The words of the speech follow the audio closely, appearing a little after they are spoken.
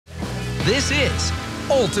This is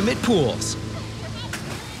Ultimate Pools.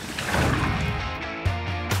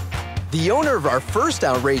 The owner of our first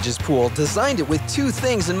outrageous pool designed it with two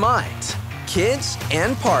things in mind: kids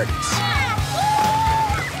and parties.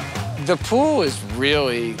 The pool is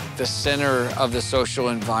really the center of the social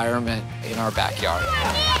environment in our backyard.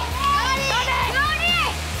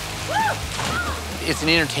 It's an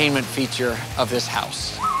entertainment feature of this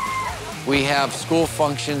house. We have school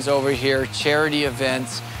functions over here, charity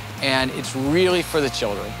events, and it's really for the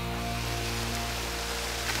children.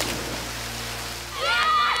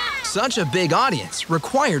 Such a big audience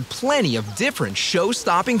required plenty of different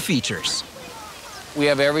show-stopping features. We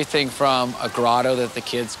have everything from a grotto that the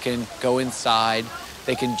kids can go inside,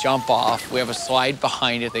 they can jump off. We have a slide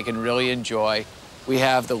behind it they can really enjoy. We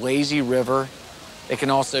have the lazy river. They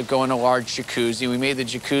can also go in a large jacuzzi. We made the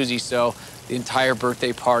jacuzzi so the entire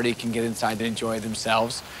birthday party can get inside and enjoy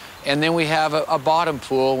themselves. And then we have a bottom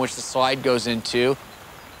pool, which the slide goes into.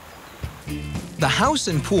 The house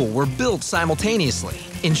and pool were built simultaneously,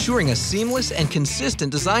 ensuring a seamless and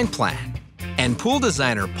consistent design plan. And pool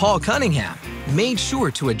designer Paul Cunningham made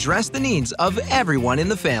sure to address the needs of everyone in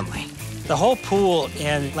the family. The whole pool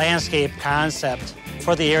and landscape concept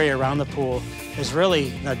for the area around the pool is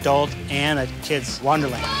really an adult and a kid's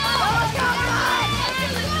wonderland.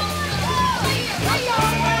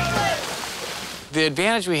 The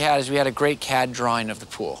advantage we had is we had a great CAD drawing of the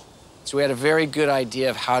pool. So we had a very good idea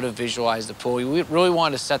of how to visualize the pool. We really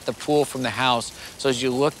wanted to set the pool from the house, so as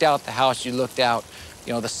you looked out the house, you looked out,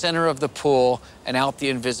 the center of the pool and out the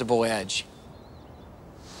invisible edge.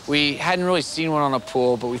 We hadn't really seen one on a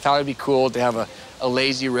pool, but we thought it'd be cool to have a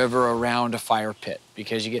lazy river around a fire pit,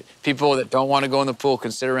 because you get people that don't want to go in the pool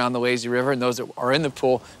can sit around the lazy river, and those that are in the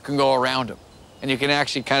pool can go around them. And you can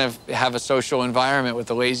actually kind of have a social environment with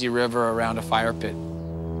the lazy river around a fire pit.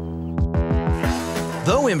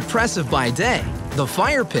 Though impressive by day, the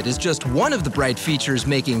fire pit is just one of the bright features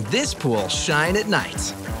making this pool shine at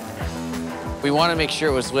night. We want to make sure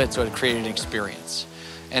it was lit so it created an experience.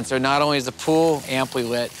 And so not only is the pool amply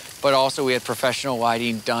lit, but also we had professional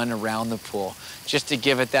lighting done around the pool, just to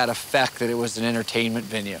give it that effect that it was an entertainment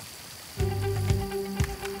venue.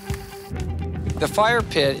 The fire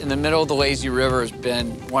pit in the middle of the lazy river has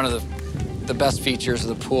been one of the best features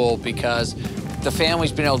of the pool, because the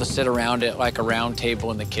family's been able to sit around it like a round table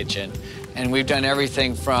in the kitchen. And we've done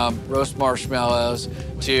everything from roast marshmallows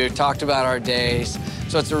to talked about our days.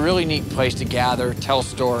 So it's a really neat place to gather, tell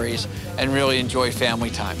stories, and really enjoy family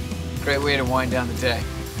time. Great way to wind down the day.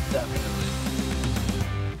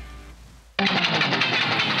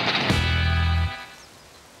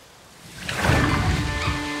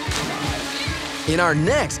 In our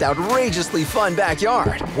next outrageously fun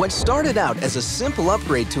backyard, what started out as a simple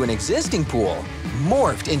upgrade to an existing pool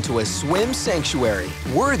morphed into a swim sanctuary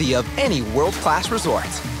worthy of any world-class resort.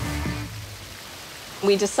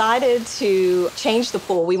 We decided to change the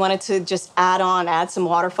pool. We wanted to just add some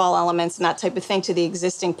waterfall elements and that type of thing to the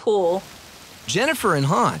existing pool. Jennifer and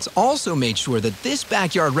Hans also made sure that this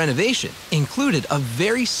backyard renovation included a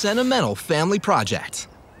very sentimental family project.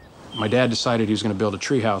 My dad decided he was going to build a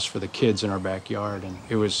treehouse for the kids in our backyard, and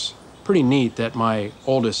it was pretty neat that my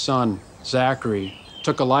oldest son, Zachary,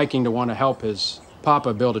 took a liking to want to help his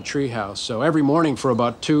papa build a treehouse. So every morning for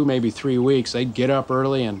about 2, maybe 3 weeks, they'd get up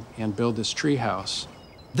early and build this treehouse.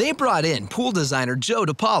 They brought in pool designer Joe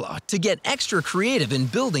DiPaolo to get extra creative in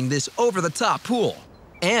building this over-the-top pool.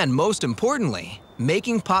 And most importantly,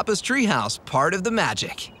 making Papa's treehouse part of the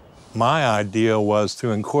magic. My idea was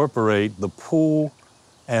to incorporate the pool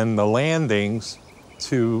and the landings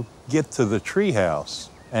to get to the treehouse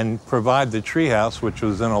and provide the treehouse, which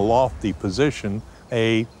was in a lofty position,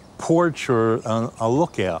 a porch or a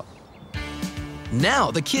lookout.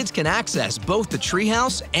 Now the kids can access both the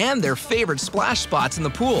treehouse and their favorite splash spots in the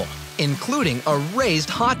pool, including a raised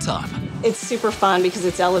hot tub. It's super fun because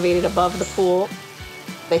it's elevated above the pool.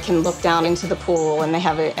 They can look down into the pool and they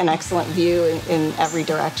have an excellent view in every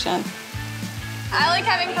direction. I like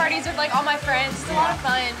having parties with all my friends. It's a lot of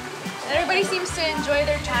fun. And everybody seems to enjoy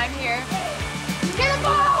their time here. Get the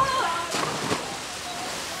ball!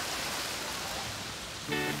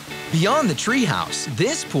 Beyond the treehouse,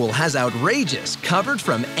 this pool has outrageous covered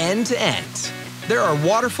from end to end. There are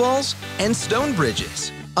waterfalls and stone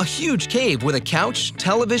bridges, a huge cave with a couch,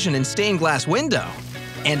 television, and stained glass window,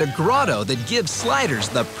 and a grotto that gives sliders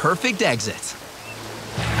the perfect exit.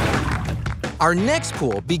 Our next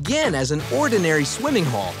pool began as an ordinary swimming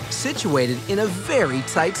hole situated in a very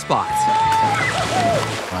tight spot.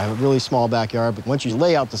 I have a really small backyard, but once you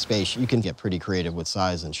lay out the space, you can get pretty creative with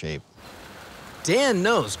size and shape. Dan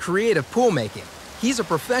knows creative pool making. He's a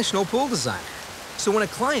professional pool designer. So when a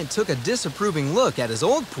client took a disapproving look at his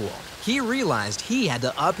old pool, he realized he had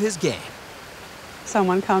to up his game.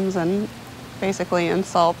 Someone comes and basically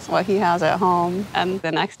insults what he has at home, and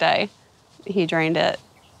the next day he drained it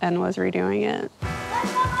and was redoing it.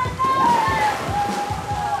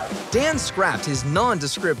 Dan scrapped his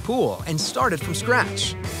nondescript pool and started from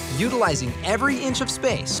scratch, utilizing every inch of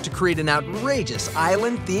space to create an outrageous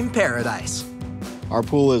island-themed paradise. Our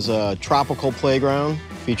pool is a tropical playground,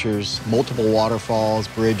 features multiple waterfalls,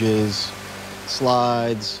 bridges,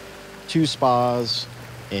 slides, 2 spas,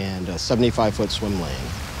 and a 75-foot swim lane.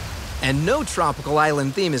 And no tropical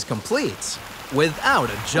island theme is complete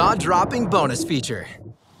without a jaw-dropping bonus feature.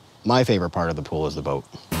 My favorite part of the pool is the boat.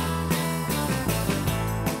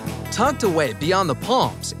 Tucked away beyond the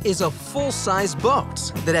palms is a full-size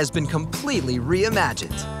boat that has been completely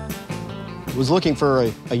reimagined. Was looking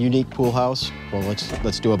for a unique pool house. Well,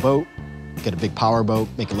 let's do a boat, get a big power boat,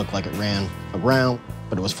 make it look like it ran aground,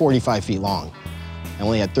 but it was 45 feet long. I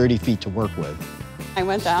only had 30 feet to work with. I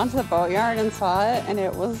went down to the boatyard and saw it, and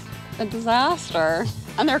it was a disaster.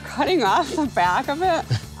 And they're cutting off the back of it.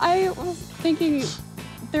 I was thinking,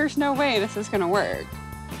 there's no way this is gonna work.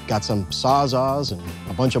 Got some sawzalls and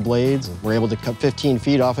a bunch of blades, and we're able to cut 15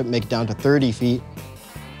 feet off it, make it down to 30 feet.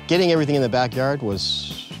 Getting everything in the backyard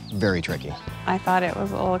was very tricky. I thought it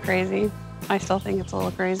was a little crazy. I still think it's a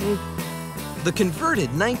little crazy. The converted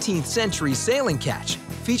 19th century sailing catch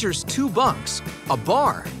features 2 bunks, a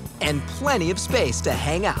bar, and plenty of space to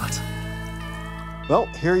hang out. Well,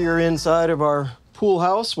 here you're inside of our pool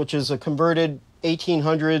house, which is a converted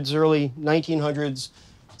 1800s, early 1900s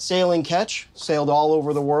sailing catch, sailed all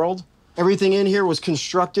over the world. Everything in here was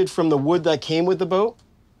constructed from the wood that came with the boat.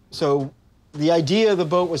 So the idea of the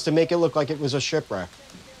boat was to make it look like it was a shipwreck.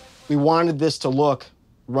 We wanted this to look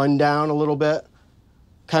run down a little bit,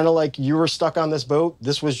 kind of like you were stuck on this boat.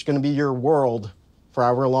 This was going to be your world for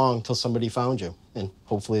however long until somebody found you, and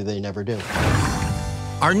hopefully they never do.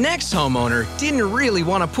 Our next homeowner didn't really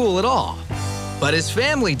want a pool at all, but his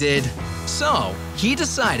family did. So he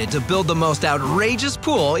decided to build the most outrageous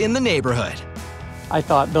pool in the neighborhood. I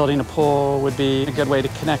thought building a pool would be a good way to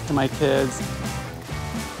connect to my kids.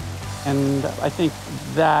 And I think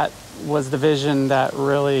that was the vision that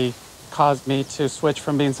really caused me to switch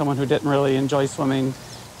from being someone who didn't really enjoy swimming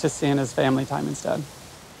to seeing as family time instead.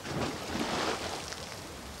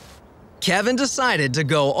 Kevin decided to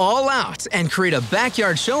go all out and create a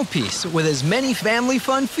backyard showpiece with as many family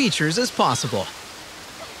fun features as possible.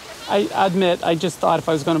 I admit, I just thought if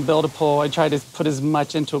I was going to build a pool, I'd try to put as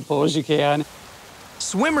much into a pool as you can.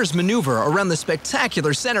 Swimmers maneuver around the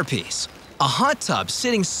spectacular centerpiece, a hot tub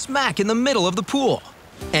sitting smack in the middle of the pool.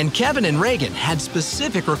 And Kevin and Reagan had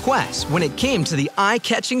specific requests when it came to the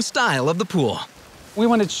eye-catching style of the pool. We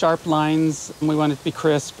wanted sharp lines, and we wanted it to be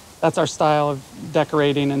crisp. That's our style of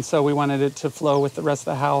decorating, and so we wanted it to flow with the rest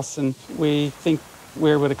of the house, and we think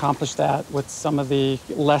we would accomplish that with some of the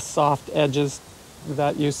less soft edges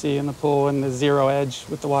that you see in the pool and the zero edge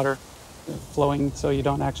with the water flowing so you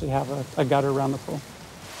don't actually have a gutter around the pool.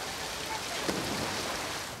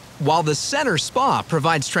 While the center spa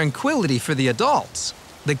provides tranquility for the adults,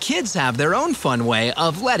 the kids have their own fun way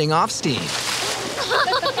of letting off steam.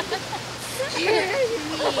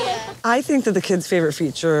 I think that the kids' favorite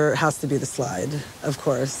feature has to be the slide, of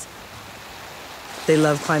course. They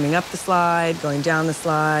love climbing up the slide, going down the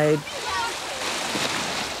slide.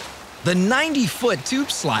 The 90-foot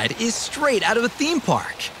tube slide is straight out of a theme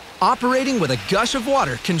park, operating with a gush of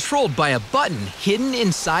water controlled by a button hidden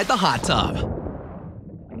inside the hot tub.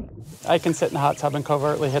 I can sit in the hot tub and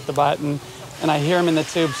covertly hit the button, and I hear them in the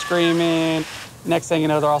tube screaming. Next thing you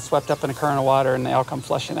know, they're all swept up in a current of water, and they all come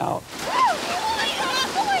flushing out.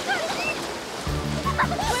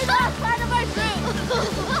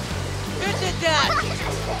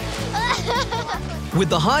 With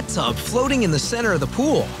the hot tub floating in the center of the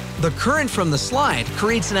pool, the current from the slide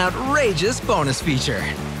creates an outrageous bonus feature.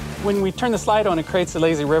 When we turn the slide on, it creates a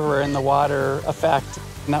lazy river in the water effect,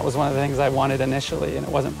 and that was one of the things I wanted initially, and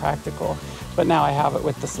it wasn't practical. But now I have it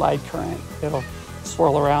with the slide current. It'll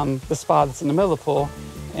swirl around the spa that's in the middle of the pool,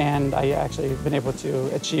 and I actually have been able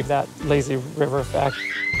to achieve that lazy river effect.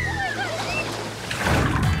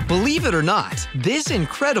 Believe it or not, this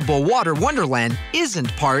incredible water wonderland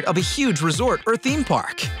isn't part of a huge resort or theme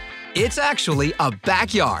park. It's actually a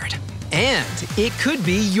backyard. And it could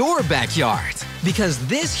be your backyard, because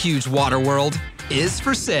this huge water world is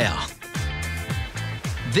for sale.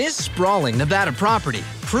 This sprawling Nevada property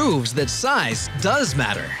proves that size does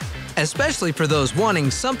matter, especially for those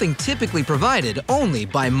wanting something typically provided only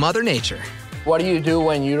by Mother Nature. What do you do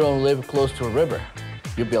when you don't live close to a river?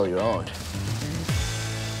 You build your own.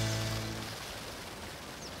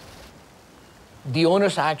 The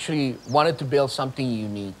owners actually wanted to build something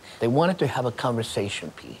unique. They wanted to have a conversation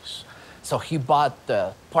piece. So he bought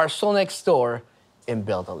the parcel next door and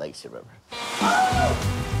built a lazy river.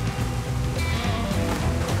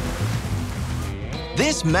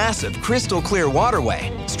 This massive crystal clear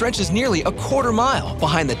waterway stretches nearly a quarter mile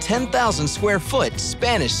behind the 10,000 square foot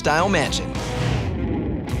Spanish-style mansion.